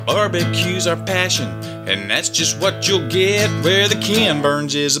Barbecue's our passion, and that's just what you'll get where the Ken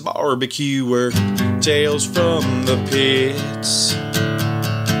Burns is a barbecuer. Tales from the pits.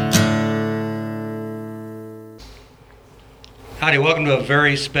 Howdy, welcome to a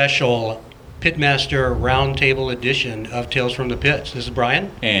very special Pitmaster Roundtable edition of Tales from the Pits. This is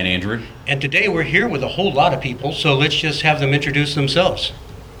Brian. And Andrew. And today we're here with a whole lot of people, so let's just have them introduce themselves.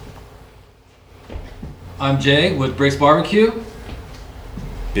 I'm Jay with Bricks Barbecue.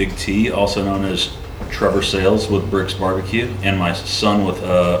 Big T, also known as Trevor Sales with Bricks Barbecue, and my son with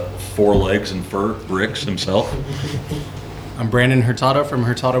 4 legs and fur, Bricks himself. I'm Brandon Hurtado from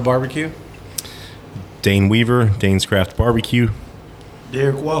Hurtado Barbecue. Dane Weaver, Dane's Craft Barbecue.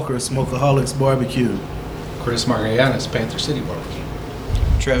 Derek Walker, Smokeaholics Barbecue. Chris Margallanis, Panther City Barbecue.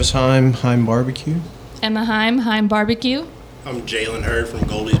 Travis Heim, Heim Barbecue. Emma Heim, Heim Barbecue. I'm Jalen Hurd from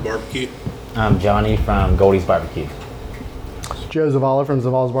Goldie's Barbecue. I'm Johnny from Goldie's Barbecue. Joe Zavala from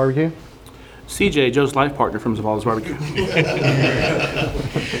Zavala's Barbecue. CJ, Joe's life partner from Zavala's Barbecue.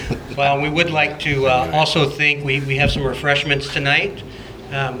 Well, we would like to also thank, we have some refreshments tonight.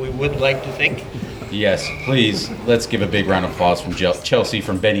 We would like to thank. Yes, please, let's give a big round of applause from Chelsea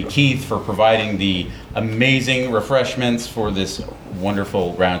from Benny Keith for providing the amazing refreshments for this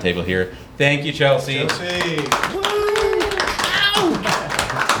wonderful round table here. Thank you, Chelsea.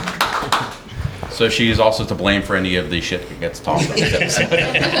 So she is also to blame for any of the shit that gets talked on this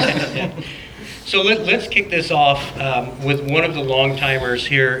episode. So let's kick this off with one of the long-timers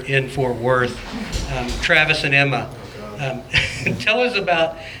here in Fort Worth, Travis and Emma. Tell us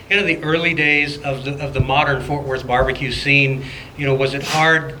about the early days of the modern Fort Worth barbecue scene. Was it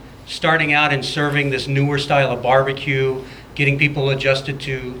hard starting out and serving this newer style of barbecue, getting people adjusted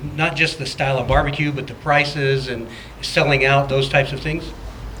to not just the style of barbecue, but the prices and selling out, those types of things?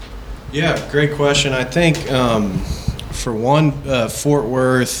 Yeah, great question. I think for one, Fort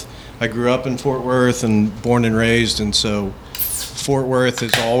Worth, I grew up in Fort Worth and born and raised, and so Fort Worth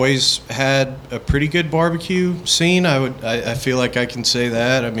has always had a pretty good barbecue scene. I feel like I can say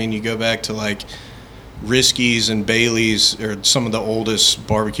that. I mean, you go back to like Risky's and Bailey's, or some of the oldest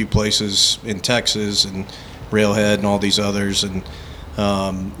barbecue places in Texas, and Railhead and all these others, and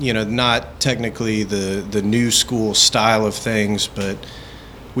not technically the new school style of things, but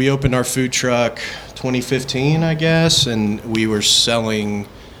we opened our food truck 2015, I guess, and we were selling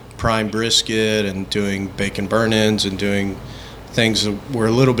prime brisket and doing bacon burn-ins and doing things that were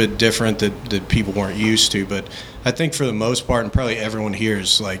a little bit different that people weren't used to. But I think for the most part, and probably everyone here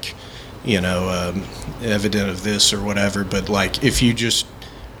is like, evident of this or whatever, but like if you just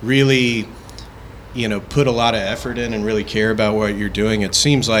really, put a lot of effort in and really care about what you're doing, it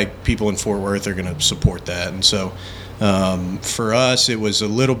seems like people in Fort Worth are going to support that. And so for us, it was a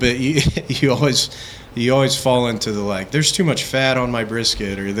little bit, you always fall into the like, there's too much fat on my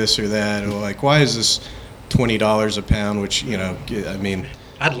brisket or this or that, or like, why is this $20 a pound, which, I mean,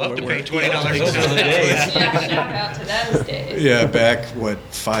 I'd love to pay $20 a pound. Yeah, shout out to those days. Yeah, back,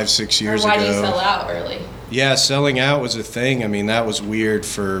 5-6 years ago. Why do you sell out early? Yeah, selling out was a thing. I mean, that was weird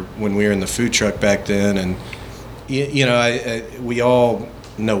for when we were in the food truck back then. And, we all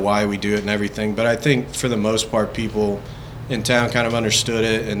know why we do it and everything, but I think for the most part people in town kind of understood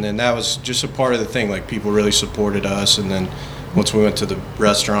it, and then that was just a part of the thing. Like, people really supported us, and then once we went to the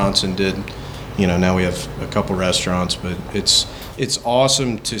restaurants and did, now we have a couple restaurants, but it's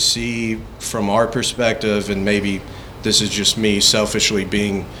awesome to see from our perspective, and maybe this is just me selfishly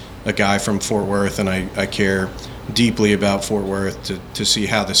being a guy from Fort Worth, and I care deeply about Fort Worth, to see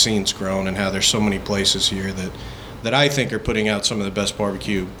how the scene's grown and how there's so many places here that I think are putting out some of the best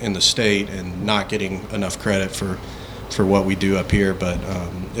barbecue in the state and not getting enough credit for what we do up here. But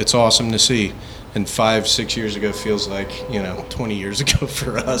it's awesome to see. And 5-6 years ago feels like 20 years ago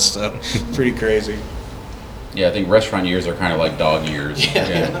for us, so pretty crazy. Yeah, I think restaurant years are kind of like dog years,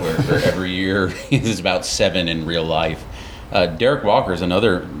 where every year is about 7 in real life. Derek Walker is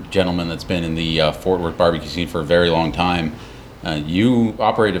another gentleman that's been in the Fort Worth barbecue scene for a very long time. You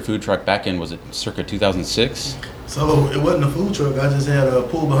operated a food truck back in, was it circa 2006? So it wasn't a food truck. I just had a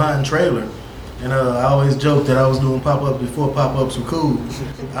pull behind trailer. And I always joked that I was doing pop-ups before pop-ups were cool.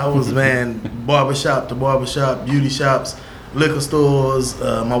 I was, barbershop to barbershop, beauty shops, liquor stores.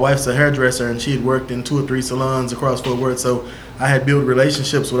 My wife's a hairdresser, and she had worked in 2 or 3 salons across Fort Worth. So I had built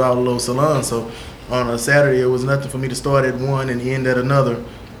relationships with all of those salons. So on a Saturday, it was nothing for me to start at one and end at another.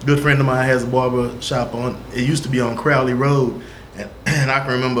 A good friend of mine has a barber shop it used to be on Crowley Road. And I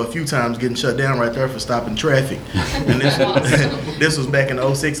can remember a few times getting shut down right there for stopping traffic. And this was back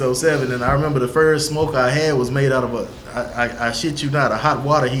in 06, 07. And I remember the first smoker I had was made out of I shit you not, a hot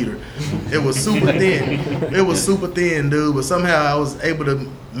water heater. It was super thin. It was super thin, dude. But somehow I was able to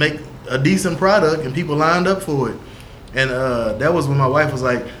make a decent product, and people lined up for it. And that was when my wife was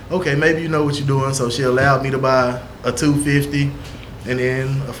like, okay, maybe you know what you're doing. So she allowed me to buy a 250 and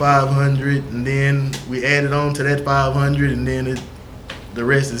then a 500. And then we added on to that 500. And then the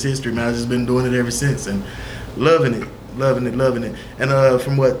rest is history, man. I've just been doing it ever since and loving it. And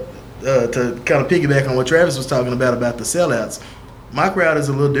from what, to kind of piggyback on what Travis was talking about the sellouts, my crowd is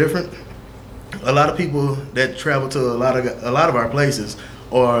a little different. A lot of people that travel to a lot of our places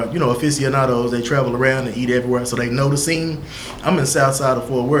or, you know, aficionados, they travel around and eat everywhere, so they know the scene. I'm in South Side of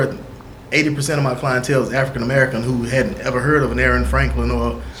Fort Worth. 80% of my clientele is African American who hadn't ever heard of an Aaron Franklin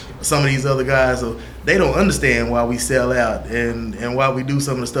or some of these other guys. So they don't understand why we sell out and why we do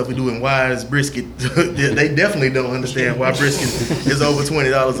some of the stuff we do and why is brisket. They definitely don't understand why brisket is over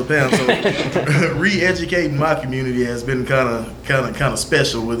 $20 a pound. So re-educating my community has been kind of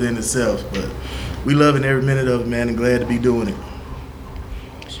special within itself. But we loving every minute of it, man, and glad to be doing it.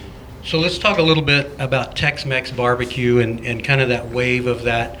 So let's talk a little bit about Tex-Mex barbecue and kind of that wave of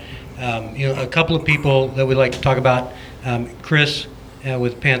that. You know, a couple of people that we'd like to talk about, Chris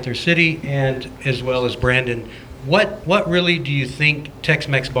with Panther City, and as well as Brandon. What really do you think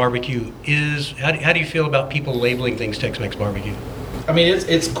Tex-Mex barbecue is? How do you feel about people labeling things Tex-Mex barbecue? I mean,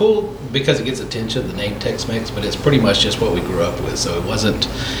 it's cool because it gets attention, the name Tex-Mex, but it's pretty much just what we grew up with. So it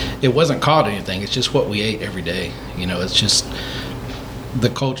wasn't called anything. It's just what we ate every day. You know, it's just the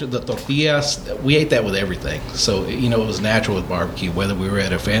culture, the tortillas, we ate that with everything. So, you know, it was natural with barbecue, whether we were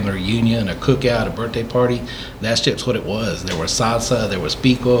at a family reunion, a cookout, a birthday party, that's just what it was. There was salsa, there was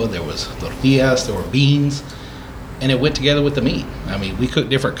pico, there was tortillas, there were beans, and it went together with the meat. I mean, we cooked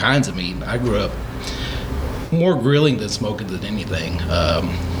different kinds of meat. I grew up more grilling than smoking than anything.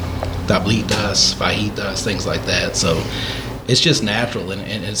 Tablitas, fajitas, things like that. So it's just natural,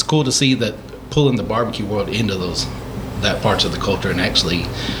 and it's cool to see that pulling the barbecue world into that parts of the culture and actually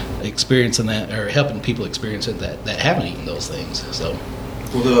experiencing that or helping people experience it that haven't eaten those things. So,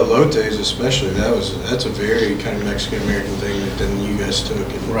 well, the elotes especially, that's a very kind of Mexican American thing that then you guys took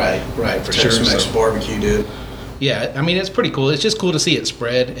and right for sure. Tex-Mex barbecue did. Yeah, I mean, it's pretty cool. It's just cool to see it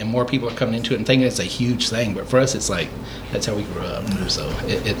spread and more people are coming into it and thinking it's a huge thing. But for us, it's like that's how we grew up. So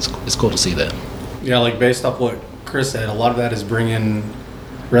it's cool to see that. Yeah, like based off what Chris said, a lot of that is bringing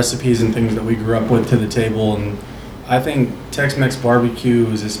recipes and things that we grew up with to the table. And I think Tex-Mex barbecue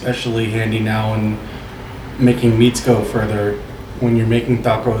is especially handy now in making meats go further. When you're making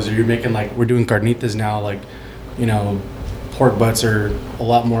tacos or you're making, like, we're doing carnitas now, like, you know, pork butts are a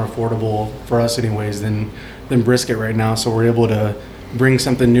lot more affordable for us anyways than brisket right now. So we're able to bring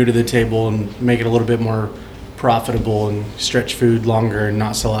something new to the table and make it a little bit more profitable and stretch food longer and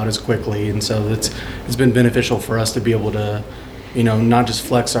not sell out as quickly. And so it's been beneficial for us to be able to, you know, not just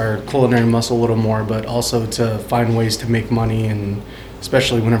flex our culinary muscle a little more, but also to find ways to make money, and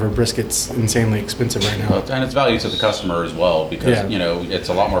especially whenever brisket's insanely expensive right now. And it's value to the customer as well, because, you know, it's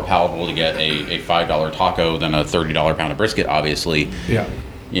a lot more palatable to get a $5 taco than a $30 pound of brisket, obviously. Yeah.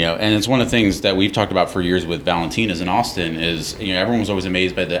 You know, and it's one of the things that we've talked about for years with Valentina's in Austin is, you know, everyone was always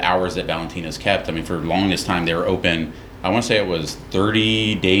amazed by the hours that Valentina's kept. I mean, for the longest time they were open, I want to say it was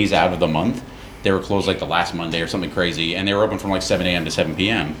 30 days out of the month. They were closed like the last Monday or something crazy, and they were open from like 7 a.m. to 7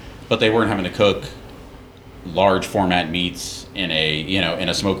 p.m. But they weren't having to cook large format meats in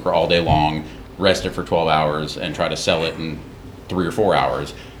a smoker all day long, rest it for 12 hours, and try to sell it in 3 or 4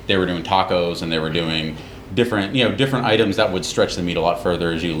 hours. They were doing tacos, and they were doing different items that would stretch the meat a lot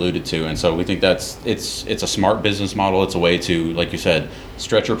further, as you alluded to. And so we think it's a smart business model. It's a way to, like you said,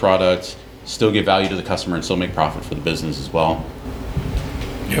 stretch your product, still give value to the customer, and still make profit for the business as well.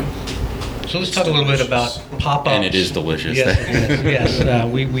 Yep. So let's talk a little bit about pop-ups. And it is delicious. Yes,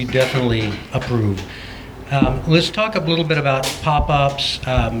 we definitely approve. Let's talk a little bit about pop-ups,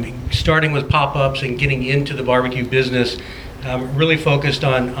 starting with pop-ups and getting into the barbecue business. Really focused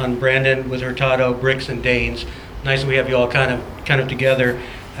on Brandon with Hurtado, Bricks, and Danes. Nice that we have you all kind of together.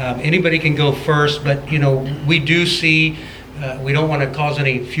 Anybody can go first, but, you know, we do see. We don't want to cause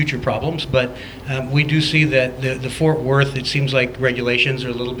any future problems, but we do see that the Fort Worth, it seems like regulations are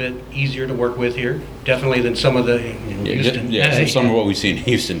a little bit easier to work with here, definitely than some of the Houston. Some of what we see in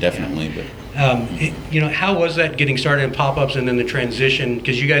Houston, definitely. But how was that getting started in pop-ups and then the transition?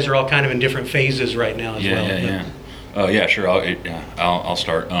 Because you guys are all kind of in different phases right now as well. Yeah, sure. I'll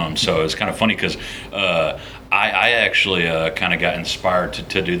start. So it's kind of funny because I actually kind of got inspired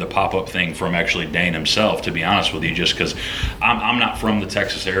to do the pop-up thing from actually Dane himself, to be honest with you, just because I'm not from the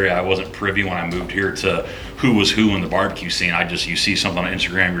Texas area. I wasn't privy when I moved here to who was who in the barbecue scene. You see something on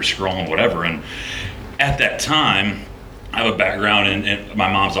Instagram, you're scrolling, whatever. And at that time, I have a background in my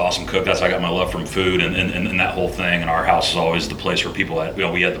mom's an awesome cook. That's how I got my love from food and that whole thing. And our house is always the place where people had,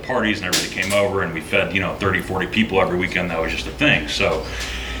 we had the parties and everybody came over and we fed, 30, 40 people every weekend. That was just a thing. So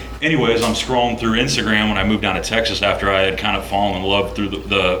anyways, I'm scrolling through Instagram when I moved down to Texas after I had kind of fallen in love through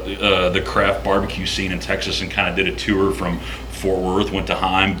the craft barbecue scene in Texas and kind of did a tour from Fort Worth, went to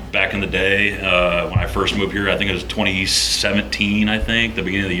Heim back in the day when I first moved here. I think it was 2017, I think, the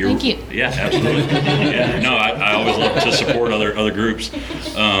beginning of the year. Thank you. Yeah, absolutely. Yeah, no, I always love to support other groups.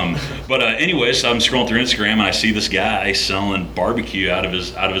 But anyways, I'm scrolling through Instagram and I see this guy selling barbecue out of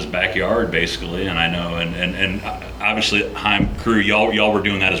his backyard, basically. And I know, and obviously Heim crew, y'all were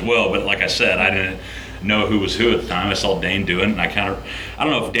doing that as well. But like I said, I didn't know who was who at the time. I saw Dane do it, and I don't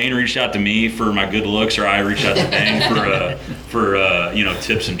know if Dane reached out to me for my good looks or I reached out to Dane for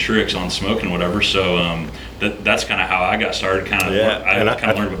tips and tricks on smoking and whatever. So that's kind of how I got started.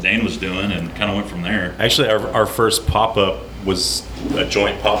 I learned what Dane was doing and kind of went from there. Actually, our first pop-up was a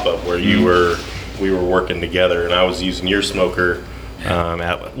joint pop-up where we were working together, and I was using your smoker.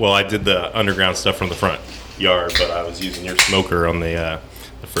 I did the underground stuff from the front yard, but I was using your smoker on the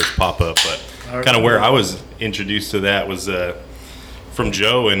first pop-up. But kind of where I was introduced to that was from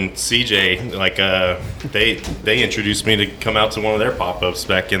Joe and CJ. Like they introduced me to come out to one of their pop-ups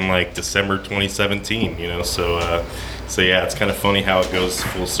back in like December 2017. So yeah, it's kind of funny how it goes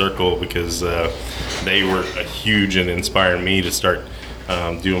full circle because they were huge in inspiring me to start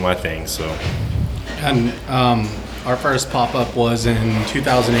doing my thing. So, and our first pop-up was in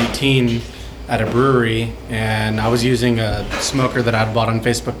 2018. At a brewery, and I was using a smoker that I'd bought on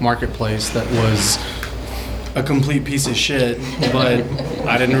Facebook Marketplace that was a complete piece of shit, but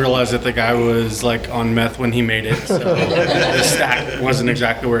I didn't realize that the guy was like on meth when he made it, so the stack wasn't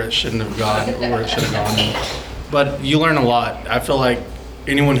exactly where it should have gone. But you learn a lot. I feel like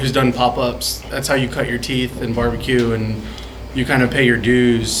anyone who's done pop-ups, that's how you cut your teeth in barbecue, and you kind of pay your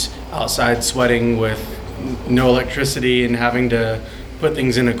dues outside sweating with no electricity and having to put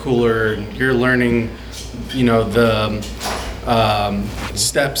things in a cooler. You're learning, the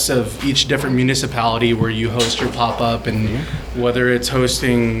steps of each different municipality where you host your pop-up, and whether it's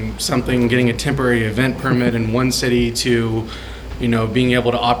hosting something, getting a temporary event permit in one city to, being able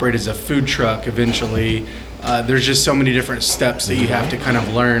to operate as a food truck eventually. There's just so many different steps that you have to kind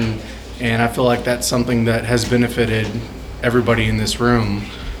of learn, and I feel like that's something that has benefited everybody in this room.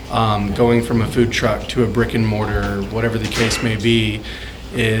 Going from a food truck to a brick and mortar, whatever the case may be,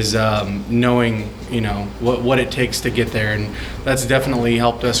 is knowing what it takes to get there, and that's definitely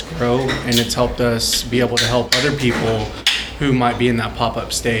helped us grow, and it's helped us be able to help other people who might be in that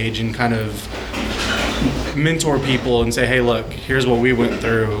pop-up stage and kind of mentor people and say, hey, look, here's what we went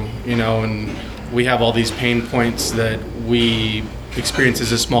through, and we have all these pain points that we experience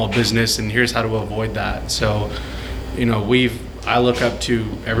as a small business, and here's how to avoid that. So I look up to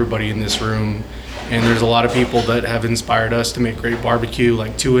everybody in this room, and there's a lot of people that have inspired us to make great barbecue,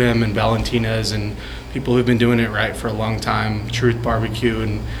 like 2M and Valentina's, and people who've been doing it right for a long time, Truth Barbecue.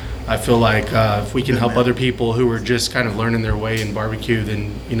 And I feel like if we can help other people who are just kind of learning their way in barbecue,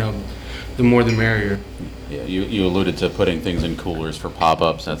 then the more the merrier. Yeah, you alluded to putting things in coolers for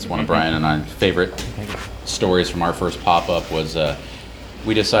pop-ups. That's one of Brian and I's favorite stories from our first pop-up was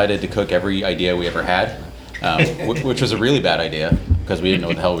we decided to cook every idea we ever had. Which was a really bad idea because we didn't know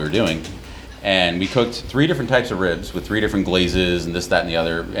what the hell we were doing. And we cooked 3 different types of ribs with 3 different glazes and this, that, and the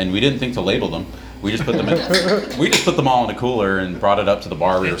other. And we didn't think to label them. We just put them all in a cooler and brought it up to the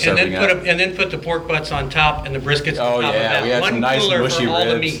bar we were serving at. And then put the pork butts on top and the briskets on top of that. We had some nice mushy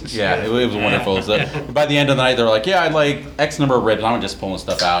ribs. Yeah, it was wonderful. So by the end of the night, they were like, yeah, I'd like X number of ribs. And I'm just pulling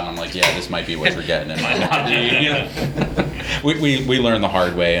stuff out, and I'm like, yeah, this might be what you're getting. It might not be. We learned the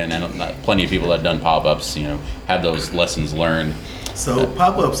hard way, and plenty of people that have done pop-ups, had those lessons learned. So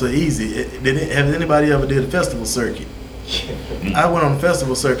pop-ups are easy. Have anybody ever did a festival circuit? I went on the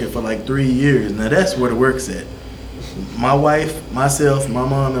festival circuit for like 3 years. Now that's where the work's at. My wife, myself, my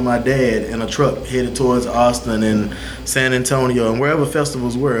mom, and my dad in a truck headed towards Austin and San Antonio and wherever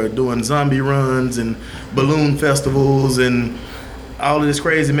festivals were, doing zombie runs and balloon festivals and all of this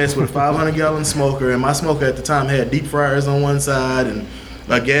crazy mess with a 500-gallon smoker. And my smoker at the time had deep fryers on one side and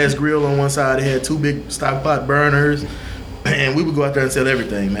a gas grill on one side. It had 2 big stock pot burners. And we would go out there and sell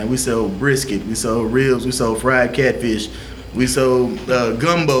everything, man. We sell brisket, we sell ribs, we sell fried catfish, we sold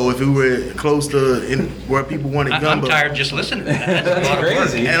gumbo if we were close to where people wanted gumbo. I'm tired just listening to that. That's a lot of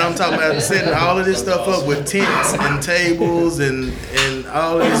crazy. And I'm talking about setting all of this stuff up with tents and tables and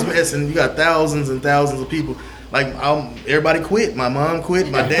all of this mess. And you got thousands and thousands of people. Like everybody quit. My mom quit.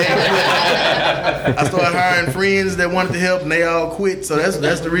 My dad quit. I started hiring friends that wanted to help, and they all quit. So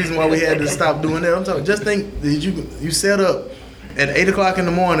that's the reason why we had to stop doing that. I'm talking. Just think that you set up at 8 o'clock in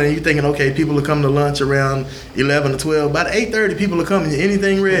the morning, and you're thinking, okay, people are coming to lunch around 11 or 12. By 8:30, people are coming.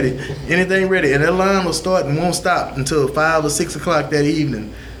 Anything ready, and that line will start and won't stop until 5 or 6 o'clock that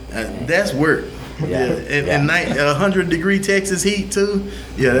evening. That's work. Yeah. And 100-degree Texas heat too.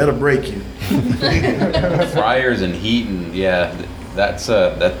 Yeah, that'll break you. Fryers and heat and that's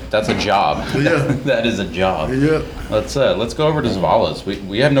a job. Yeah. That is a job. Yeah. Let's go over to Zavala's.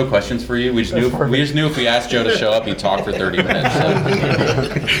 We have no questions for you. We just knew if we asked Joe to show up, he'd talk for 30 minutes. So.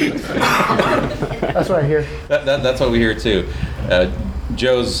 That's what I hear. That's what we hear too.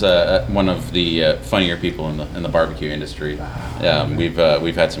 Joe's one of the funnier people in the barbecue industry.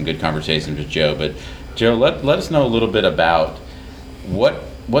 We've had some good conversations with Joe, but Joe, let us know a little bit about what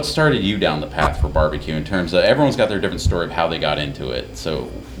started you down the path for barbecue in terms of everyone's got their different story of how they got into it.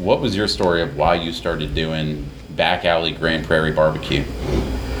 So what was your story of why you started doing back alley Grand Prairie barbecue?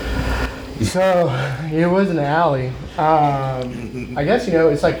 So it was an alley. I guess,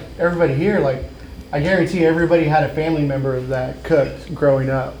 it's like everybody here, like I guarantee everybody had a family member that cooked growing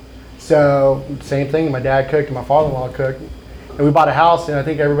up. So same thing, my dad cooked and my father-in-law cooked. And we bought a house, and I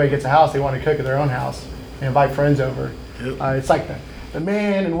think everybody gets a house, they want to cook at their own house and invite friends over. Yep. It's like the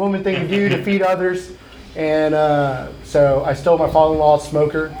man and woman thing to do to feed others. And so I stole my father-in-law's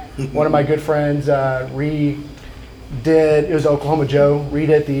smoker. One of my good friends it was Oklahoma Joe,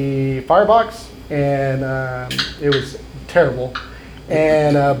 redid the firebox, and it was terrible.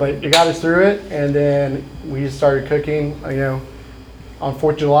 And but it got us through it, and then we just started cooking. On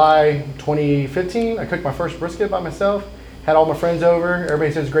 4th of July 2015, I cooked my first brisket by myself. Had all my friends over.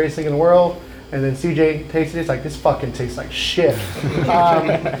 Everybody says it's the greatest thing in the world. And then CJ tasted it. It's like, this fucking tastes like shit.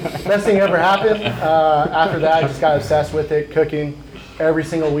 Best thing ever happened. After that, I just got obsessed with it, cooking every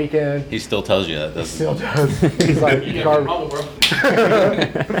single weekend. He still tells you that, doesn't he? Still does. He's like, garbage.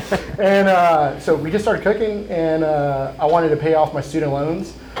 And so we just started cooking, and I wanted to pay off my student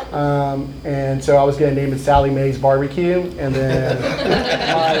loans. And so I was going to name it Sally Mae's Barbecue, and then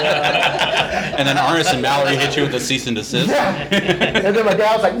and then Arnis and Mallory hit you with a cease and desist. Yeah. And then my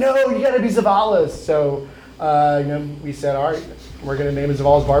dad was like, "No, you got to be Zavala's." So we said, "All right, we're going to name it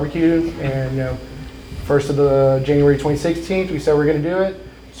Zavala's Barbecue." And first of the January 2016, we said we're going to do it.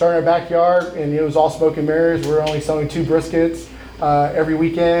 Started in our backyard, and it was all smoke and mirrors. We were only selling 2 briskets every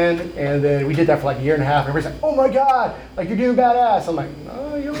weekend, and then we did that for like a year and a half. Everybody's like, "Oh my God, like you're doing badass." I'm like,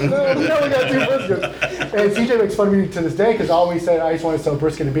 "No, you don't know. We got 2 briskets." And CJ makes fun of me to this day because I always said I just want to sell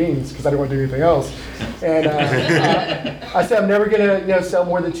brisket and beans because I didn't want to do anything else. And I said I'm never gonna sell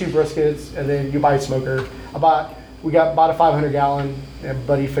more than 2 briskets, and then you buy a smoker. We bought a 500-gallon, and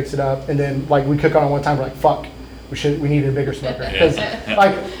Buddy fixed it up, and then like we cook on it one time. We're like, "Fuck. We needed a bigger smoker." Because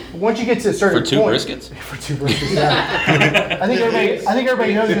like once you get to a certain point. For 2 briskets? For 2 briskets, yeah. I think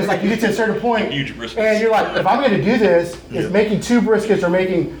everybody knows this. Like you get to a certain point, huge briskets, and you're like, if I'm going to do this, it's making 2 briskets or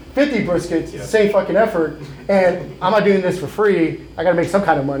making 50 briskets, the same fucking effort, and I'm not doing this for free. I got to make some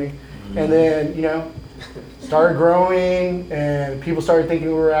kind of money. And then started growing, and people started thinking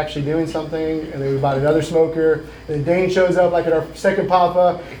we were actually doing something, and then we bought another smoker. And then Dane shows up like at our second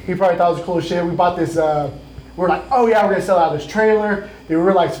pop-up. He probably thought it was cool as shit. We bought this. We're like, "Oh yeah, we're gonna sell out this trailer." We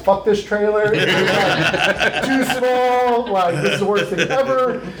realized, fuck this trailer. It was like too small. Like this is the worst thing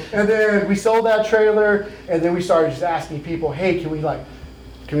ever. And then we sold that trailer, and then we started just asking people, "Hey, can we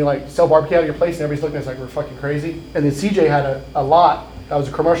sell barbecue out of your place?" And everybody's looking at us like we're fucking crazy. And then CJ had a lot that was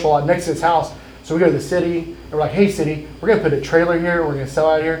a commercial lot next to his house. So we go to the city, and we're like, "Hey city, we're gonna put a trailer here. We're gonna sell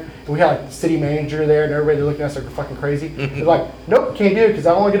out here." And we had like the city manager there, and everybody looking at us like we're fucking crazy. They're like, "Nope, can't do it because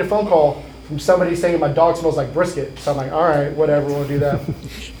I only get a phone call from somebody saying my dog smells like brisket." So I'm like, "All right, whatever, we'll do that."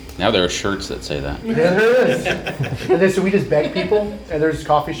 Now there are shirts that say that. Yeah, there is. And then so we just beg people, and there's a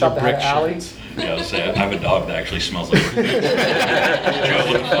coffee shop that had an alley. Yeah, I was saying, I have a dog that actually smells like brisket. Joe,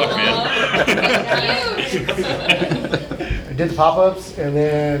 what the fuck, man? I did the pop-ups, and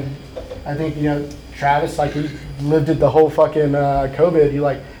then I think Travis, like he lived it the whole fucking COVID. You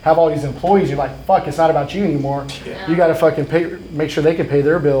like have all these employees. You're like, fuck, it's not about you anymore. Yeah. You got to fucking make sure they can pay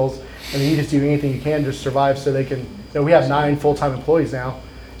their bills, and then you just do anything you can to survive so they can. We have 9 full-time employees now,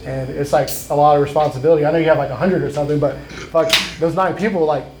 and it's like a lot of responsibility. I know you have like 100 or something, but fuck, those 9 people,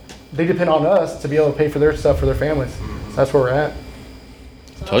 like they depend on us to be able to pay for their stuff for their families. So that's where we're at.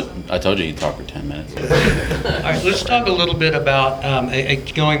 I told you he'd talk for 10 minutes. All right, let's talk a little bit about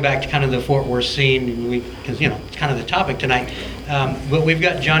going back to kind of the Fort Worth scene, because it's kind of the topic tonight. But we've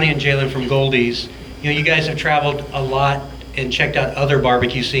got Johnny and Jalen from Goldie's. You guys have traveled a lot and checked out other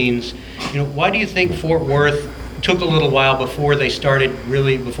barbecue scenes. Why do you think Fort Worth took a little while before the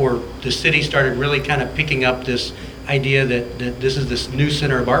city started really kind of picking up this idea that this is this new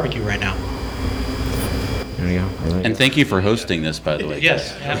center of barbecue right now. There you go. And thank you for hosting this, by the way.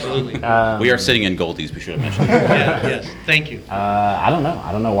 Yes, absolutely. We are sitting in Goldie's, we should have mentioned. Yes, thank you. I don't know.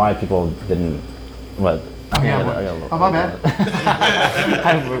 I don't know why people didn't. What? Oh, yeah, my bad.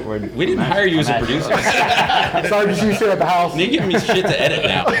 We didn't hire you as a producer. Sorry to see you sit at the house. You're giving me shit to edit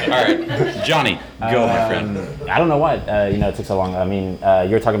now. All right, Johnny, go, my friend. I don't know why it took so long. I mean,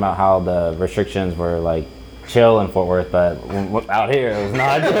 you were talking about how the restrictions were like chill in Fort Worth, but out here it was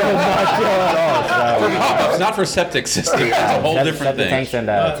not chill at all. So, for pop-ups, not for septic systems. It's a whole different thing. Not in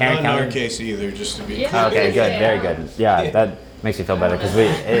our County. case either, just to be Okay, good, very good. Yeah, that makes me feel better because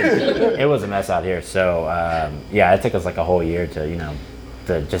it was a mess out here. So it took us like a whole year to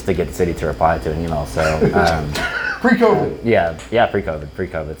just to get the city to reply to it. So pre-COVID.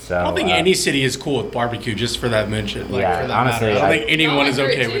 Pre-COVID. So I don't think any city is cool with barbecue, just for that mention. For that honestly, matter. I don't think anyone is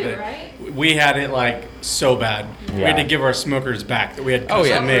okay too, with it. right? We had it like so bad. We had to give our smokers back that we had.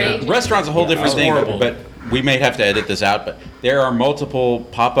 Made. Restaurant's a whole different thing, horrible. but we may have to edit this out. But there are multiple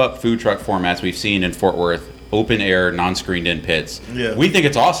pop-up food truck formats we've seen in Fort Worth. Open air, non-screened-in pits. Yeah. We think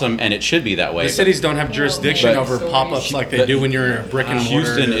it's awesome, and it should be that way. The cities don't have jurisdiction over pop-ups like they do when you're in a brick and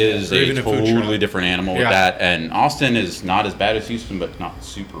mortar. Houston is a food totally truck. different animal with that, and Austin is not as bad as Houston, but not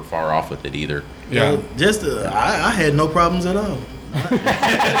super far off with it either. Yeah, I had no problems at all. I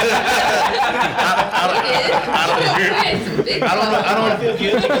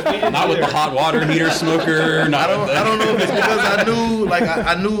don't not with the hot water heater smoker. I don't know if it's because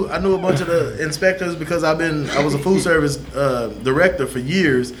I knew a bunch of the inspectors because I was a food service director for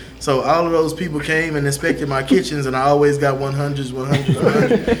years. So all of those people came and inspected my kitchens, and I always got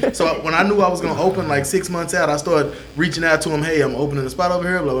 100s. So when I knew I was gonna open like 6 months out, I started reaching out to them. Hey, I'm opening a spot over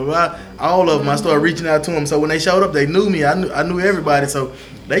here. Blah blah blah. All of them, I started reaching out to them. So when they showed up, they knew me. I knew everybody. So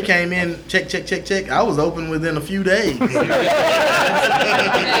they came in, check. I was open within a few days. You're the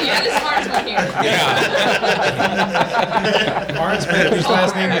smartest one here. Our inspector's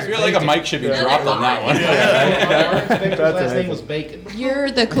last name I feel like a mic should be dropped on that one. Our inspector's last name was Bacon.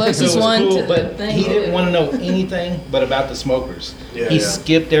 You're the closest So it was one cool, to the but thing. he didn't want to know anything but about the smokers. Yeah, he yeah.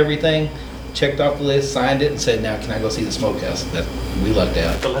 skipped everything, checked off the list, signed it, and said, "Now can I go see the smokehouse?" We lucked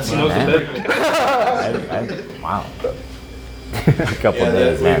out. The less he knows, the better. Wow. A couple of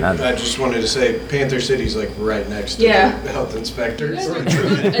days, man. I just wanted to say, Panther City's like right next to Yeah. the health inspectors.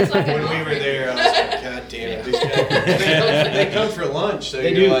 It's like When we were there, I was like, God damn it, these guys. They come for lunch, so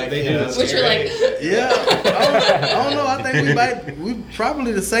They you're do, like, they you do. know, it's Which you're great. like, Yeah, I don't know. I think we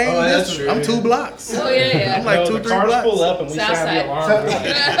probably the same Oh, that's distance. true, I'm 2 yeah. blocks. oh yeah. I'm like No, 2, the 3 cars blocks. pull up and we South sound the side. alarm.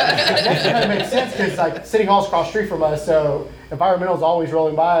 That makes sense because like City Hall's across the street from us, so environmental's always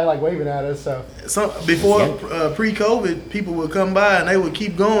rolling by, like waving at us. So Before pre-COVID, people would come by and they would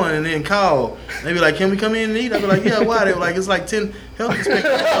keep going and then call. They'd be like, "Can we come in and eat?" I'd be like, "Yeah, why?" They were like, "It's like 10 health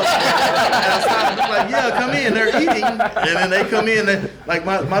inspectors outside." I'm like, "Yeah, come in. They're eating." And then they come in. Like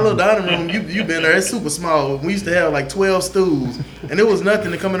my little dining room, you've been there. It's super small. We used to have like 12 stools, and it was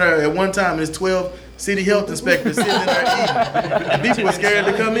nothing to come in there at one time. It's 12 city health inspectors sitting in there eating. And people were scared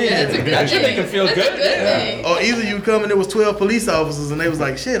to come in. That's a good That should thing. make them feel That's good. a good thing. Or either you come and there was 12 police officers and they was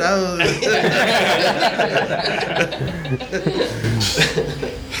like, "Shit, I was."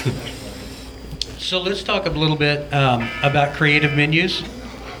 So let's talk a little bit about creative menus.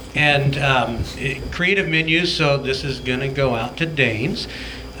 And creative menus, so this is going to go out to Danes.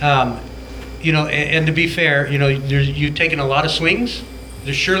 And to be fair, you've taken a lot of swings.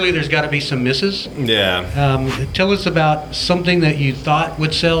 Surely there's got to be some misses. Yeah. Tell us about something that you thought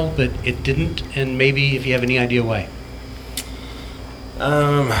would sell, but it didn't, and maybe if you have any idea why.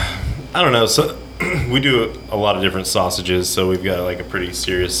 I don't know. So we do a lot of different sausages, so we've got like a pretty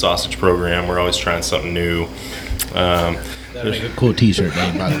serious sausage program. We're always trying something new. That'd make a cool T-shirt,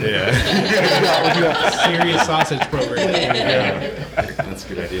 man. By the way. Yeah. Serious sausage program. Yeah. That's a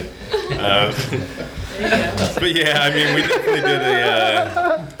good idea. But yeah, I mean, we definitely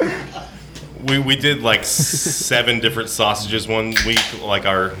did we did like 7 different sausages one week, like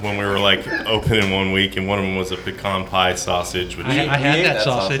when we were like open in 1 week, and one of them was a pecan pie sausage. Which I had that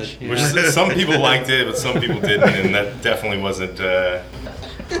sausage. Which some people liked it, but some people didn't, and that definitely wasn't.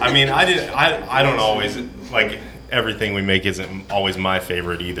 I mean, I don't always like. Everything we make isn't always my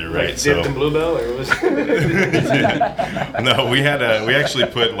favorite either, right? Like dipped in Bluebell, or was No, we actually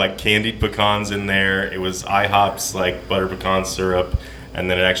put like candied pecans in there. It was IHOP's like butter pecan syrup,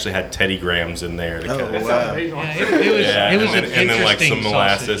 and then it actually had Teddy Grahams in there. Oh, wow. It was an and then like some interesting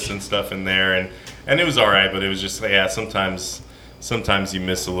molasses sausage. and stuff in there, and it was all right, but it was just sometimes sometimes you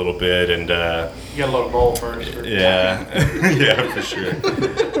miss a little bit, and You gotta let it roll first. yeah, yeah, for sure.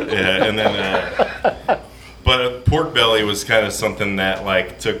 Yeah, and then, but pork belly was kind of something that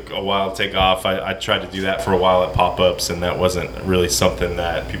like took a while to take off. I tried to do that for a while at pop-ups, and that wasn't really something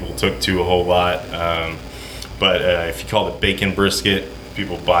that people took to a whole lot. But if you called it bacon brisket,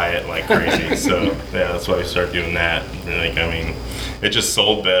 people buy it like crazy. So yeah, that's why we started doing that. And, like, I mean, it just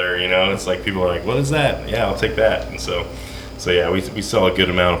sold better, you know. It's like people are like, "What is that?" Yeah, I'll take that. And so yeah, we sell a good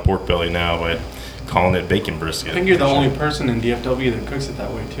amount of pork belly now, but calling it bacon brisket. I think you're the only person in DFW that cooks it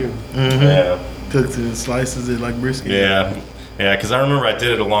that way too. Mm-hmm. Yeah. Cooks it and slices it like brisket. Yeah, because I remember I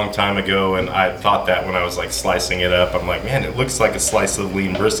did it a long time ago, and I thought that when I was like slicing it up, I'm like, man, it looks like a slice of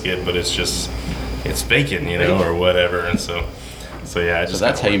lean brisket, but it's bacon, you know, or whatever. And so yeah, So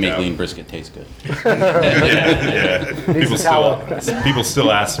that's how you make lean brisket taste good. yeah. People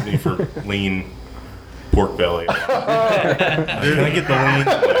still ask me for lean pork belly. Can I get the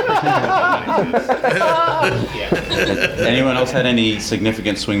lean? Anyone else had any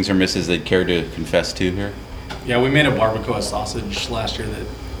significant swings or misses they'd care to confess to here? Yeah, we made a barbacoa sausage last year that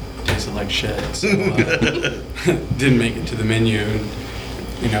tasted like shit, so didn't make it to the menu. And,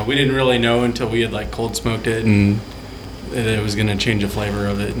 you know, we didn't really know until we had like cold smoked it and that it was gonna change the flavor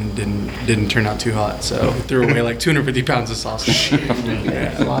of it, and didn't turn out too hot. So threw away like 250 pounds of sausage.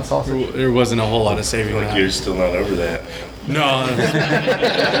 A lot of sausage. There wasn't a whole lot of saving. Like that. you're still not over that. No.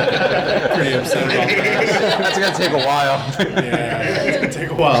 Pretty upset about that. That's gonna take a while. Yeah, it's gonna take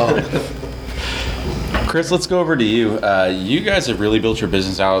a while. Chris, let's go over to you. You guys have really built your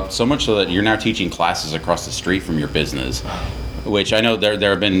business out so much so that you're now teaching classes across the street from your business, which I know there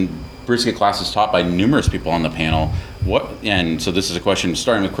have been brisket classes taught by numerous people on the panel. And so this is a question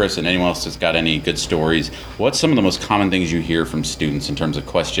starting with Chris and anyone else that's got any good stories. What's some of the most common things you hear from students in terms of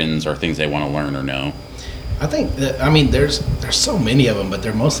questions or things they want to learn or know? I think that, I mean, there's so many of them, but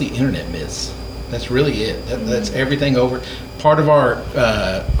they're mostly internet myths. That's really it. That's everything over. Part of our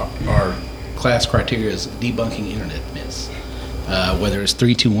class criteria is debunking internet myths. Whether it's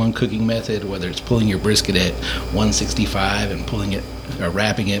 3-2-1 cooking method, whether it's pulling your brisket at 165 and pulling it, or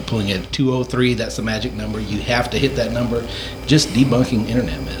wrapping it, pulling it at 203, that's the magic number. You have to hit that number. Just debunking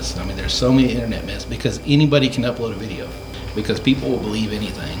internet myths. I mean, there's so many internet myths because anybody can upload a video because people will believe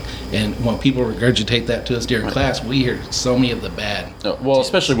anything. And when people regurgitate that to us during class, we hear so many of the bad. Well,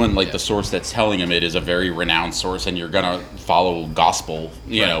 especially when like the source that's telling them it is a very renowned source and you're going to follow gospel,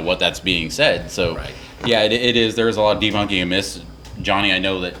 you know, what that's being said. So yeah, it is. There is a lot of debunking of myths. Johnny, I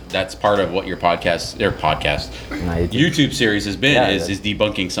know that's part of what your YouTube series has been, is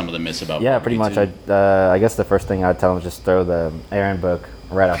debunking some of the myths about. Yeah, pretty much. I guess the first thing I'd tell them is just throw the Aaron book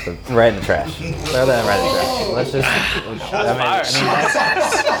right in the trash. Throw that right in the trash. Let's just.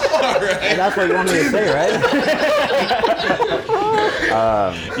 That's what you want me to say, right?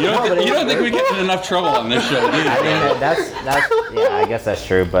 You don't think we get in enough trouble on this show, do you? I mean, that's yeah, I guess that's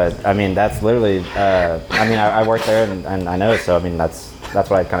true, but I mean, that's literally. I mean, I work there and I know it, so I mean, that's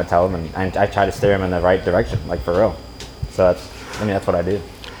what I kind of tell them, and I try to steer them in the right direction, like for real. So that's what I do.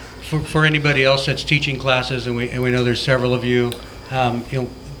 For anybody else that's teaching classes, and we know there's several of you, you know,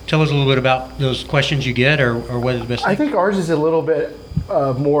 tell us a little bit about those questions you get, or what is the best. I think ours is a little bit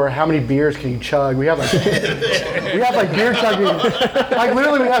more. How many beers can you chug? We have like beer chugging. Like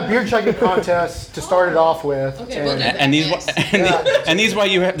literally, we have beer chugging contests to start it off with. This is why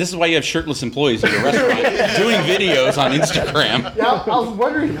you have shirtless employees at your restaurant doing videos on Instagram. Yeah, I was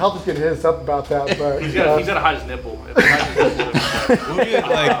wondering if Health is going to hit us up about that, but he's got to hide his nipple.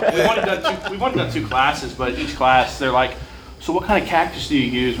 We've only done 2 classes, but each class they're like, so what kind of cactus do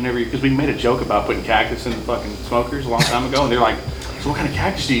you use whenever you, because we made a joke about putting cactus in the fucking smokers a long time ago, and they're like, so what kind of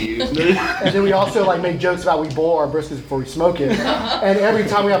cactus do you use? And then we also like make jokes about we boil our briskets before we smoke it. And every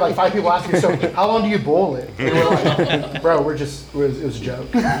time we have like 5 people asking, so how long do you boil it? And we're like, bro, it was a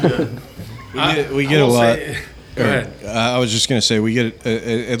joke. We get a lot. Go ahead. I was just going to say, we get,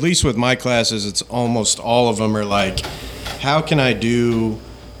 at least with my classes, it's almost all of them are like, how can I do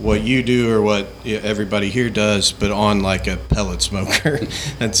what you do or what everybody here does, but on like a pellet smoker?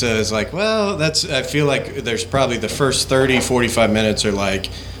 And so it's like, well, I feel like there's probably the first 30, 45 minutes are like,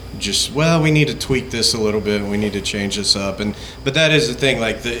 just, well, we need to tweak this a little bit, we need to change this up. But that is the thing,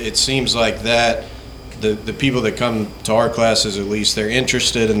 like it seems like that the people that come to our classes, at least, they're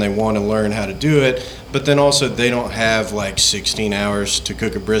interested and they want to learn how to do it, but then also they don't have like 16 hours to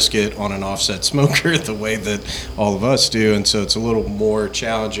cook a brisket on an offset smoker the way that all of us do, and so it's a little more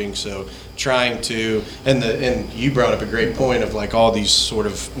challenging. So trying to, and you brought up a great point of like all these sort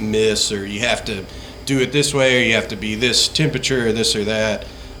of myths, or you have to do it this way, or you have to be this temperature or this or that.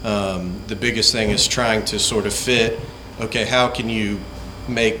 The biggest thing is trying to sort of fit okay, how can you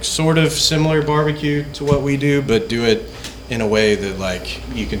make sort of similar barbecue to what we do, but do it in a way that like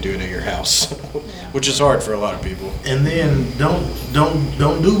you can do it at your house, which is hard for a lot of people. And then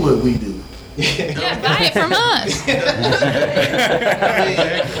don't do what we do. Yeah, buy it from us.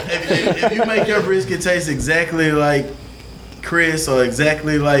 If you make your brisket taste exactly like Chris or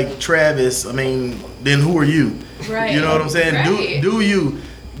exactly like Travis, I mean, then who are you? Right. You know what I'm saying? Right. Do you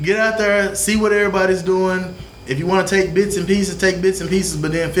get out there, see what everybody's doing? If you want to take bits and pieces, take bits and pieces,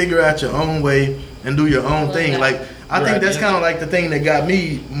 but then figure out your own way and do your own thing. Like I think that's kind of like the thing that got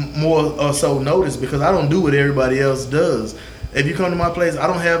me more or so noticed, because I don't do what everybody else does. If you come to my place, I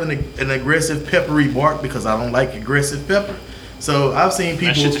don't have an aggressive peppery bark because I don't like aggressive pepper. So I've seen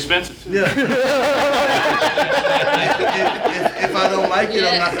people. That shit's expensive too. Yeah. if I don't like it,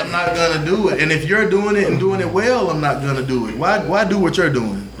 I'm not gonna do it. And if you're doing it and doing it well, I'm not gonna do it. Why do what you're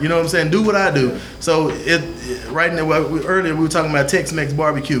doing? You know what I'm saying? Do what I do. So right now, earlier we were talking about Tex-Mex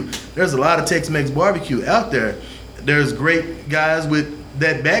barbecue. There's a lot of Tex-Mex barbecue out there. There's great guys with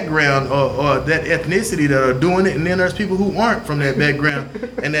that background or that ethnicity that are doing it, and then there's people who aren't from that background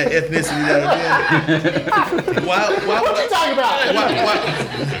and that ethnicity that are doing it. Why what you talking about?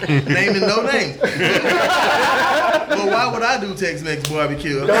 Why, naming no names. But why would I do Tex-Mex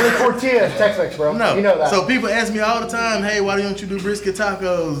barbecue? Don't eat tortillas, Tex-Mex, bro. No. You know that. So people ask me all the time, hey, why don't you do brisket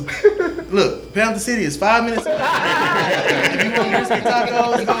tacos? Look, Panther City is 5 minutes away. If you want brisket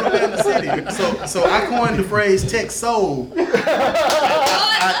tacos, go to Panther City. So I coined the phrase Tex Soul.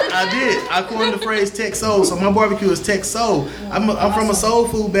 I did. I coined the phrase Tex Soul. So my barbecue is Tex Soul. I'm from a soul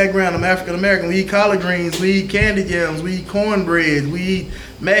food background. I'm African American. We eat collard greens. We eat candied yams. We eat cornbread. We eat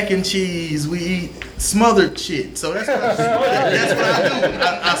mac and cheese. We eat smothered shit. So that's what I do.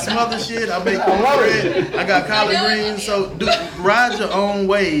 I smother shit. I make cornbread. I got collard greens. So ride your own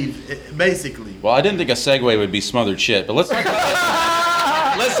wave, basically. Well, I didn't think a segue would be smothered shit, but let's talk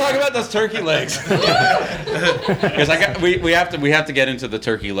about those turkey legs. Because we have to get into the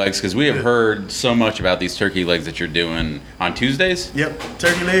turkey legs, because we have heard so much about these turkey legs that you're doing on Tuesdays. Yep,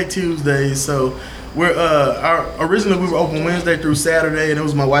 Turkey Leg Tuesdays. So we're originally we were open Wednesday through Saturday, and it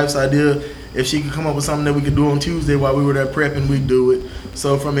was my wife's idea. If she could come up with something that we could do on Tuesday while we were there prepping, we'd do it.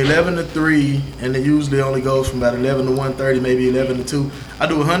 So from 11 to 3, and it usually only goes from about 11 to 1:30, maybe 11 to 2. I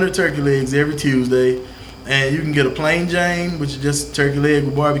do 100 turkey legs every Tuesday. And you can get a plain Jane, which is just turkey leg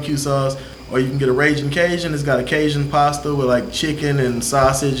with barbecue sauce, or you can get a Raging Cajun. It's got a Cajun pasta with like chicken and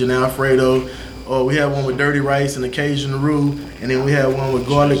sausage and Alfredo. Or we have one with dirty rice and a Cajun roux, and then we have one with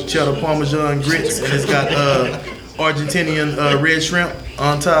garlic cheddar parmesan grits, and it's got Argentinian red shrimp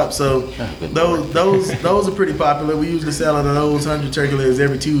on top. So those are pretty popular. We usually sell out of those 100 turkey legs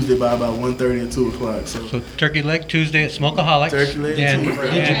every Tuesday by about 1:30 or 2 o'clock. So Turkey Leg Tuesday at Smokeaholics. Turkey Leg Tuesday. And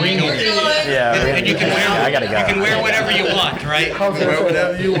you can wear whatever you want, right? Wear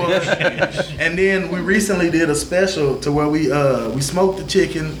whatever you want. And then we recently did a special to where we smoked the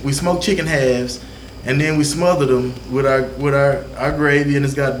chicken. We smoked chicken halves, and then we smothered them with our gravy, and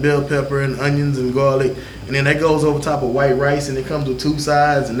it's got bell pepper and onions and garlic, and then that goes over top of white rice, and it comes with 2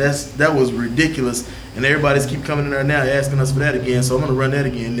 sides, and that was ridiculous. And everybody's keep coming in there now asking us for that again, so I'm gonna run that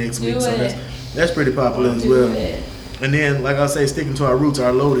again next week. So that's pretty popular as well. And then, like I say, sticking to our roots,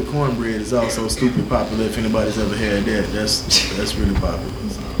 our loaded cornbread is also stupid popular. If anybody's ever had that, that's really popular.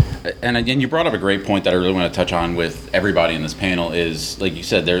 And again, you brought up a great point that I really want to touch on with everybody in this panel is, like you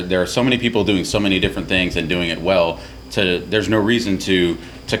said, there are so many people doing so many different things and doing it well. There's no reason to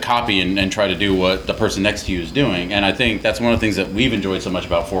copy and try to do what the person next to you is doing. And I think that's one of the things that we've enjoyed so much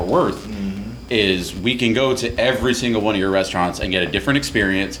about Fort Worth is we can go to every single one of your restaurants and get a different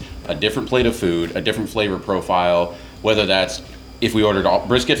experience, a different plate of food, a different flavor profile, whether that's if we ordered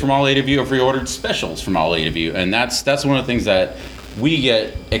brisket from all 8 of you or if we ordered specials from all 8 of you. And that's one of the things that we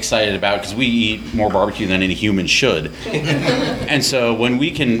get excited about, because we eat more barbecue than any human should. And so when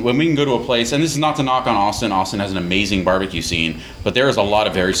we can go to a place, and this is not to knock on Austin. Austin has an amazing barbecue scene, but there is a lot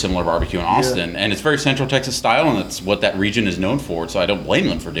of very similar barbecue in Austin, and it's very Central Texas style, and that's what that region is known for. So I don't blame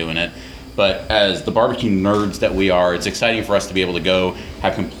them for doing it. But as the barbecue nerds that we are, it's exciting for us to be able to go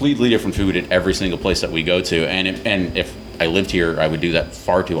have completely different food at every single place that we go to. And if I lived here, I would do that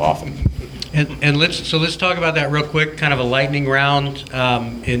far too often. And let's talk about that real quick, kind of a lightning round,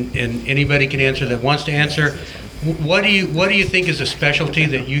 and anybody can answer that wants to answer. What do you think is a specialty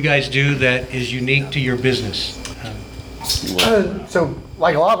that you guys do that is unique to your business? So,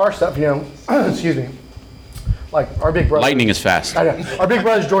 like a lot of our stuff, excuse me, like our big brother. Lightning is fast. I know. Our big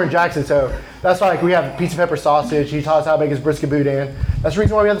brother's Jordan Jackson, so that's why we have pizza pepper sausage. He taught us how to make his brisket boudin. That's the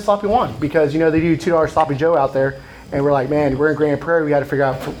reason why we have the sloppy one, because they do $2 sloppy Joe out there, and we're like, man, we're in Grand Prairie, we got to figure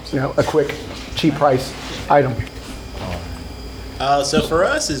out a quick, cheap price item. So for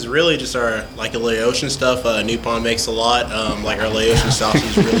us, is really just our like the Laotian stuff. New Pond makes a lot. Like our Laotian sausage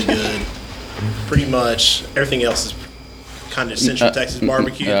is really good. Pretty much everything else is kind of Central Texas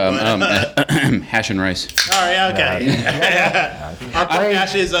barbecue. Hash and rice. All right, okay. Our pork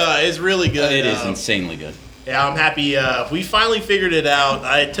hash is really good. It is insanely good. Yeah, I'm happy. We finally figured it out.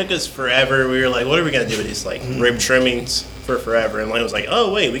 It took us forever. We were like, what are we going to do with these like rib trimmings for forever? And Lane was like,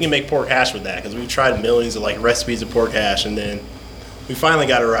 oh, wait, we can make pork hash with that because we've tried millions of like recipes of pork hash. And then we finally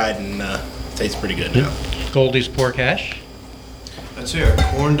got it right and it tastes pretty good now. Goldie's pork hash. I'd say our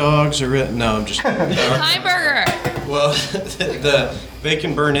corn dogs are written. No, I'm just. Hamburger. Well, the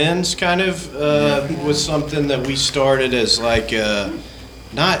bacon burn ends kind of was something that we started as like.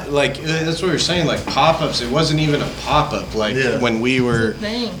 Not like that's what we were saying, like pop-ups. It wasn't even a pop-up. Like when we were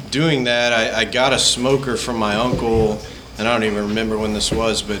doing that, I got a smoker from my uncle, and I don't even remember when this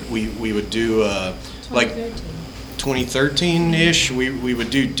was, but we would do like 2013-ish. We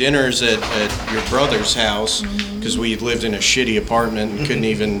would do dinners at your brother's house because we lived in a shitty apartment and couldn't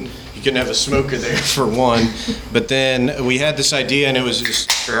even. You couldn't have a smoker there for one. But then we had this idea, and it was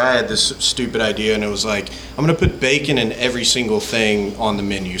just, or I had this stupid idea, and it was like, I'm going to put bacon in every single thing on the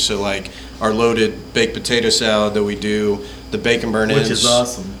menu. So, like, our loaded baked potato salad that we do, the bacon burn ends. Which is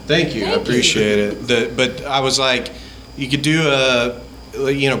awesome. Thank you. I appreciate it. But I was like, you could do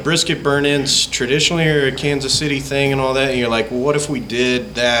brisket burn ends traditionally are a Kansas City thing and all that. And you're like, well, what if we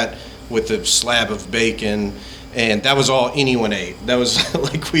did that with a slab of bacon? And that was all anyone ate. That was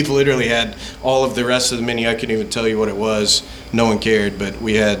like we literally had all of the rest of the menu. I couldn't even tell you what it was. No one cared, but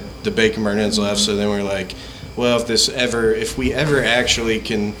we had the bacon burn ends left. So then we were like, well, if we ever actually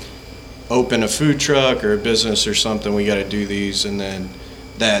can open a food truck or a business or something, we got to do these. And then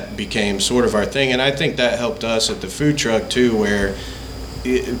that became sort of our thing. And I think that helped us at the food truck too, where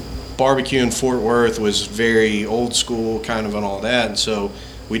barbecue in Fort Worth was very old school kind of and all that. And so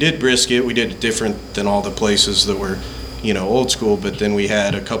we did brisket. We did it different than all the places that were, old school. But then we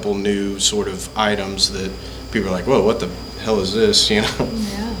had a couple new sort of items that people were like, "Whoa, what the hell is this?" Yeah.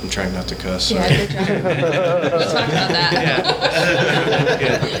 I'm trying not to cuss. Yeah, good job. We'll talk about that.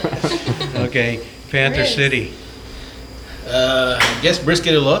 Yeah. Okay, Panther City. I guess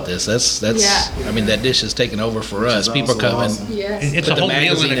brisket elotes. That's. Yeah. I mean, that dish is taken over for us. People come awesome. and Yes. It's put a the whole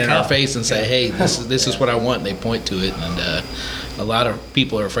meal magazine in a in our cup. face and say, "Hey, this is what I want." And they point to it, and a lot of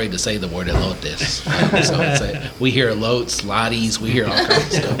people are afraid to say the word elotes. So it's we hear elotes, lattes, we hear all kinds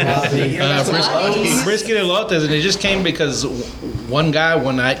of stuff. Brisket elotes, and it just came because one guy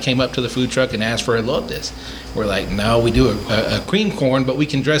one night came up to the food truck and asked for elotes. We're like, no, we do a cream corn, but we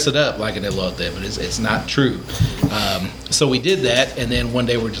can dress it up like an elote, but it's not true. So we did that, and then one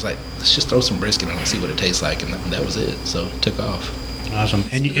day we're just like, let's just throw some brisket on and see what it tastes like, and that was it. So it took off. Awesome.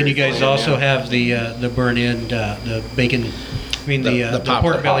 And you guys also have the burn end, the bacon. I mean the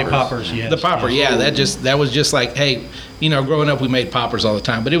pork belly poppers. Yes. The popper, yeah. That was just like, hey, growing up we made poppers all the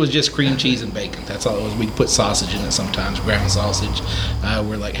time, but it was just cream cheese and bacon. That's all it was. We'd put sausage in it sometimes, ground sausage.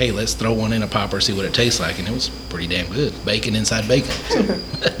 We're like, hey, let's throw one in a popper, see what it tastes like, and it was pretty damn good. Bacon inside bacon. So,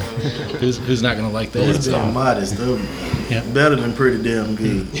 who's not gonna like that? It's modest, though. Yeah. Better than pretty damn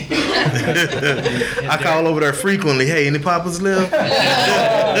good. I call over there frequently. Hey, any poppers left? All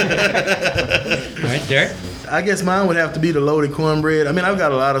right, Derek. I guess mine would have to be the loaded cornbread. I mean, I've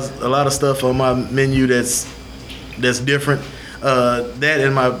got a lot of stuff on my menu that's different. That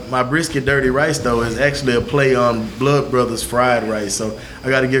and my brisket dirty rice though is actually a play on Blood Brothers fried rice. So I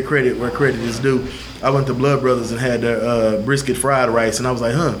got to give credit where credit is due. I went to Blood Brothers and had their brisket fried rice, and I was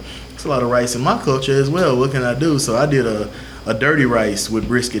like, it's a lot of rice in my culture as well. What can I do? So I did a dirty rice with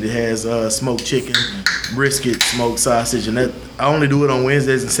brisket. It has smoked chicken, brisket, smoked sausage, and that I only do it on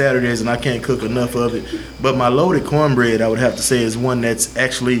Wednesdays and Saturdays, and I can't cook enough of it. But my loaded cornbread, I would have to say, is one that's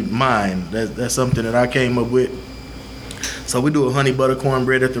actually mine. That's something that I came up with. So we do a honey butter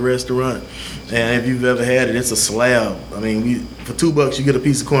cornbread at the restaurant, and if you've ever had it, it's a slab. I mean, for $2 you get a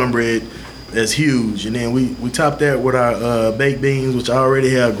piece of cornbread that's huge, and then we top that with our baked beans, which I already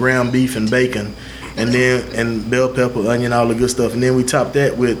have ground beef and bacon, and bell pepper, onion, all the good stuff, and then we top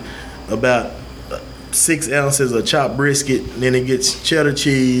that with about 6 ounces of chopped brisket, and then it gets cheddar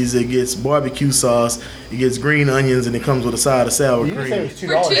cheese, it gets barbecue sauce, it gets green onions, and it comes with a side of sour cream. You said it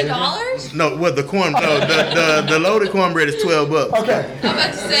was $2. No, what the the loaded cornbread is $12. Okay. I'm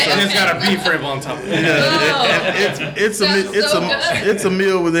about to say. And it's got a beef rib on top of it. It's a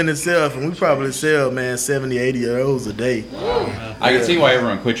meal within itself, and we probably sell 70, 80 of those a day. I can see why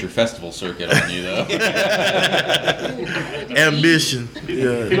everyone quit your festival circuit on you though. Ambition.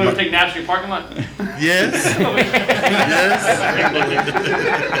 Yeah. People ever take naps in your parking lot? Yes.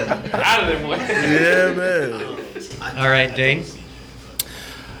 Out of there, boy. Yeah, man. All right, Dane.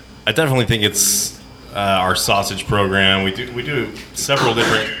 I definitely think it's our sausage program. We do several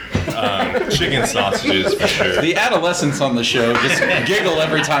different chicken sausages for sure. The adolescents on the show just giggle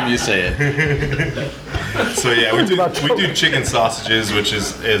every time you say it. So yeah, we do chicken sausages, which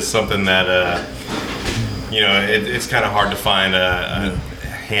is something that it's kind of hard to find a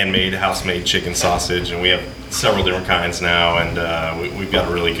handmade, house-made chicken sausage, and we have several different kinds now, and we've got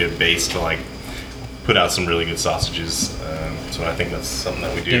a really good base to like put out some really good sausages. So I think that's something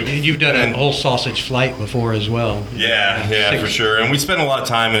that we do. You've done a whole sausage flight before as well. Yeah, for sure. And we spend a lot of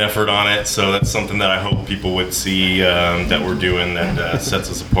time and effort on it, so that's something that I hope people would see that we're doing that sets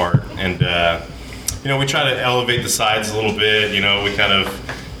us apart. And we try to elevate the sides a little bit. We kind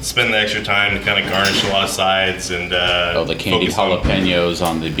of spend the extra time to kind of garnish a lot of sides and the candied jalapenos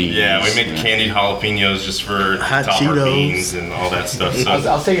on the beans. Yeah, we make candied jalapenos just for Hot top our Cheetos. beans and all that stuff. So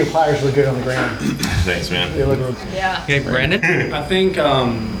I'll say your pliers look good on the ground. thanks, man. They look real. Yeah. Okay, Brandon? I think to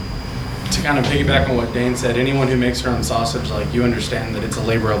kind of piggyback on what Dane said, anyone who makes their own sausage, like, you understand that it's a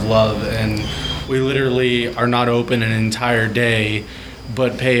labor of love, and we literally are not open an entire day,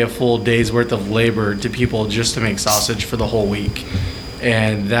 but pay a full day's worth of labor to people just to make sausage for the whole week.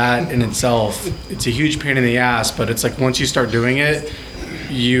 And that in itself, it's a huge pain in the ass, but it's like once you start doing it,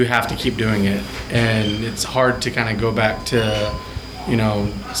 you have to keep doing it. And it's hard to kind of go back to,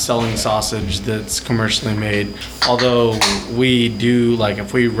 selling sausage that's commercially made. Although we do, like,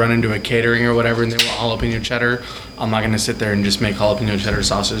 if we run into a catering or whatever and they want jalapeno cheddar, I'm not going to sit there and just make jalapeno cheddar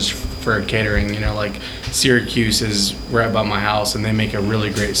sausage for a catering. Like Syracuse is right by my house and they make a really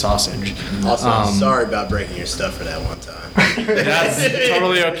great sausage. Also, sorry about breaking your stuff for that one time. That's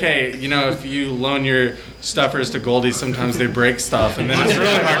totally okay. If you loan your stuffers to Goldie, sometimes they break stuff, and then it's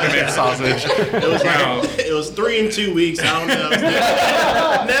really hard to make sausage. It was 3 in 2 weeks. I don't know.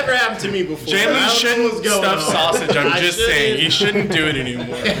 Never happened to me before. Jalen shouldn't stuff sausage. I'm just saying, he shouldn't. shouldn't do it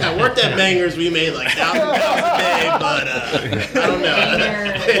anymore. I worked at Bangers. We made like $1,000 a day, but I don't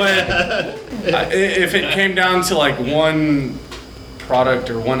know. If it came down to like one product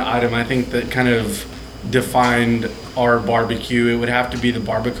or one item, I think that kind of defined our barbecue, it would have to be the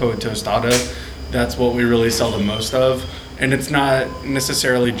barbacoa tostada. That's what we really sell the most of, and it's not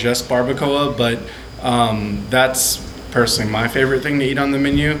necessarily just barbacoa, but that's personally my favorite thing to eat on the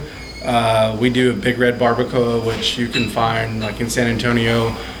menu. We do a big red barbacoa, which you can find like in San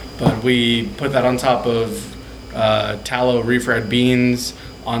Antonio, but we put that on top of tallow refried beans,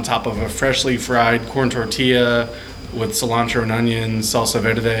 on top of a freshly fried corn tortilla with cilantro and onions, salsa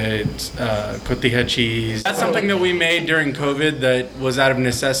verde, cotija cheese. That's something that we made during COVID that was out of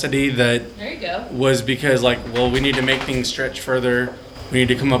necessity, that There you go. was because we need to make things stretch further. We need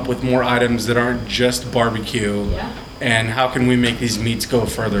to come up with more items that aren't just barbecue. Yeah. And how can we make these meats go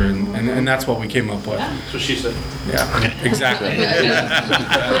further? And that's what we came up with. That's what she said. Yeah, exactly.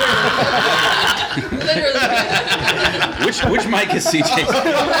 Which mic is CJ?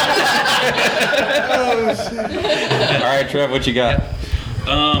 All right, Trev, what you got?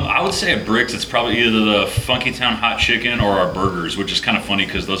 I would say at Bricks, it's probably either the Funky Town Hot Chicken or our burgers, which is kind of funny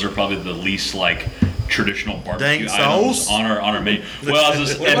because those are probably the least traditional barbecue Dank items sauce? on our menu. Well,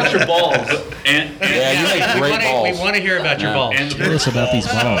 What about your balls? And Yeah, you make great balls. We want to hear about your balls. And Tell us about these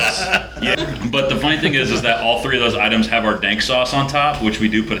balls. yeah, but the funny thing is that all three of those items have our dank sauce on top, which we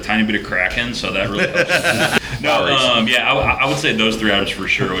do put a tiny bit of crack in, so that really helps. No, I would say those three items for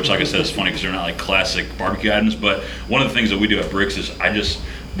sure. Which, like I said, is funny because they're not like classic barbecue items. But one of the things that we do at Bricks is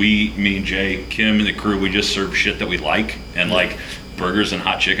me and Jay, Kim, and the crew, we just serve shit that we like, and like burgers and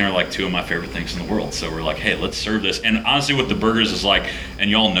hot chicken are like two of my favorite things in the world. So we're like, hey, let's serve this. And honestly, what the burgers is like, and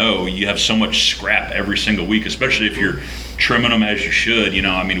y'all know, you have so much scrap every single week, especially if you're trimming them as you should.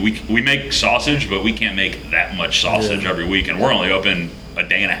 I mean, we make sausage, but we can't make that much sausage every week, and we're only open a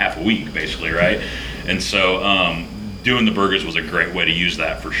day and a half a week, basically, right? And so doing the burgers was a great way to use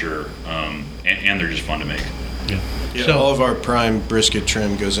that for sure, and they're just fun to make. Yeah, So- all of our prime brisket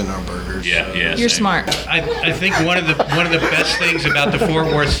trim goes in our burgers. Yeah, yeah. You're same. smart. I think one of the best things about the Fort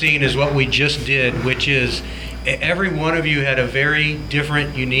Worth scene is what we just did, which is every one of you had a very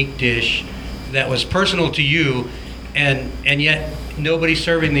different, unique dish that was personal to you, and yet nobody's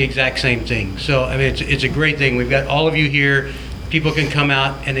serving the exact same thing. So I mean, it's a great thing. We've got all of you here. People can come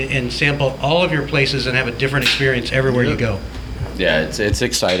out and sample all of your places and have a different experience everywhere you go. Yeah, it's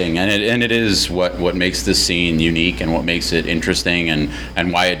exciting, and it is what makes this scene unique and what makes it interesting,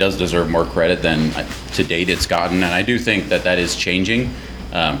 and why it does deserve more credit than to date it's gotten. And I do think that is changing,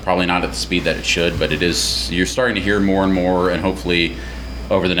 probably not at the speed that it should, but it is. You're starting to hear more and more, and hopefully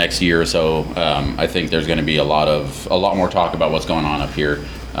over the next year or so, I think there's going to be a lot more talk about what's going on up here.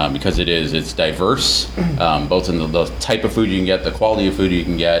 Because it's diverse, both in the type of food you can get, the quality of food you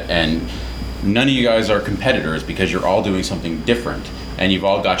can get, and none of you guys are competitors because you're all doing something different, and you've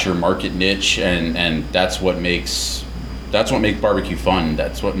all got your market niche, and that's what makes barbecue fun.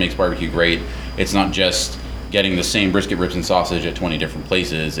 That's what makes barbecue great. It's not just getting the same brisket, ribs, and sausage at 20 different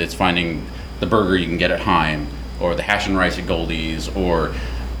places. It's finding the burger you can get at Heim, or the hash and rice at Goldie's, or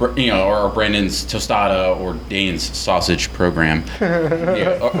or Brandon's tostada, or Dane's sausage program,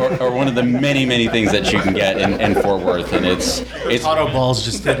 or one of the many things that you can get in Fort Worth, and it's auto balls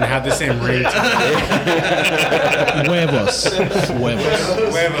just didn't have the same rate. Huevos. The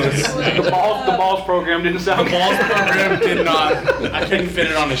balls program didn't sound. The balls program did not. I couldn't fit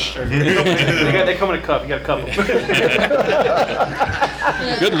it on a shirt. They come in a cup. You got a couple.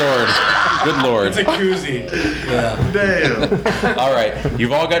 Good Lord. It's a koozie. Yeah. Damn. All right,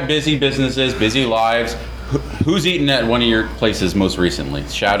 you've all got busy businesses, busy lives. Who's eaten at one of your places most recently?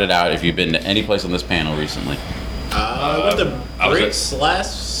 Shout it out if you've been to any place on this panel recently. I went to Bricks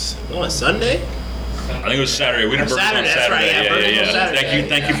last Sunday. I think it was Saturday. We didn't burger Saturday, on that's right, Saturday. yeah, burger on Saturday.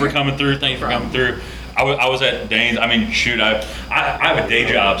 Thank you for coming through. I was at Dane's. I mean, shoot, I have a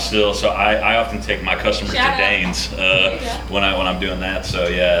day job still, so I often take my customers to Dane's when I'm doing that. So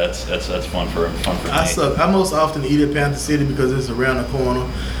yeah, that's fun for me. I most often eat at Panther City because it's around the corner.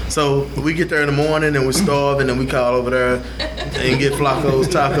 So we get there in the morning and we're starving, and we call over there and get Flacco's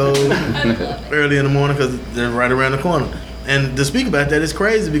Tacos early in the morning because they're right around the corner. And to speak about that, it's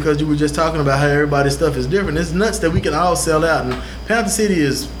crazy because you were just talking about how everybody's stuff is different. It's nuts that we can all sell out. And Panther City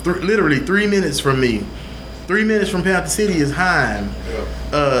is literally 3 minutes from me. 3 minutes from Panther City is Heim.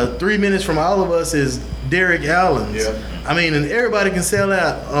 3 minutes from all of us is Derek Allen's. I mean, and everybody can sell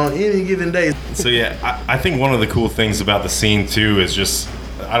out on any given day. So yeah, I think one of the cool things about the scene too is just,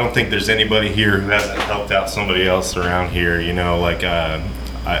 I don't think there's anybody here who hasn't helped out somebody else around here. You know, like I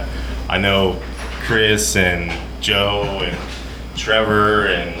know Chris and Joe and Trevor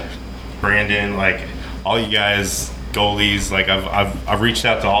and Brandon, like all you guys, Goldies, like I've reached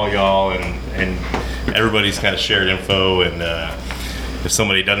out to all y'all, and everybody's kind of shared info, and if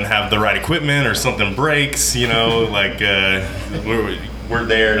somebody doesn't have the right equipment or something breaks, you know, like we're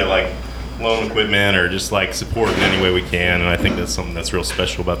there to like loan equipment or just like support in any way we can, and I think that's something that's real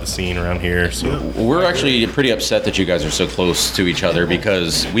special about the scene around here. So we're actually pretty upset that you guys are so close to each other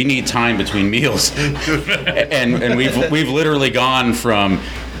because we need time between meals, and we've literally gone from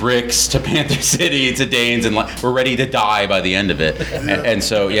Bricks to Panther City to Dane's, and we're ready to die by the end of it. And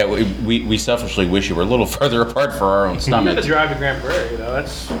so yeah, we selfishly wish you were a little further apart for our own stomach. You got to drive to Grand Prairie, you know.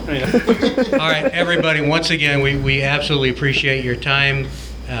 That's. All right, everybody. Once again, we absolutely appreciate your time.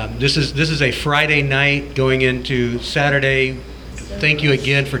 This is a Friday night going into Saturday. Thank you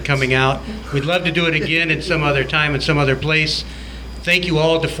again for coming out. We'd love to do it again at some other time in some other place. Thank you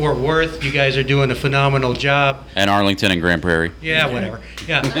all to Fort Worth. You guys are doing a phenomenal job. And Arlington and Grand Prairie. Yeah, whatever.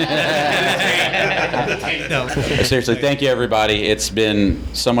 Yeah. No. Seriously, thank you everybody. It's been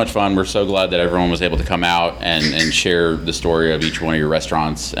so much fun. We're so glad that everyone was able to come out and share the story of each one of your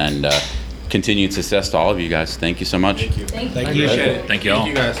restaurants, and continued success to all of you guys. Thank you so much. Thank you. Thank you all. Thank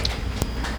you guys.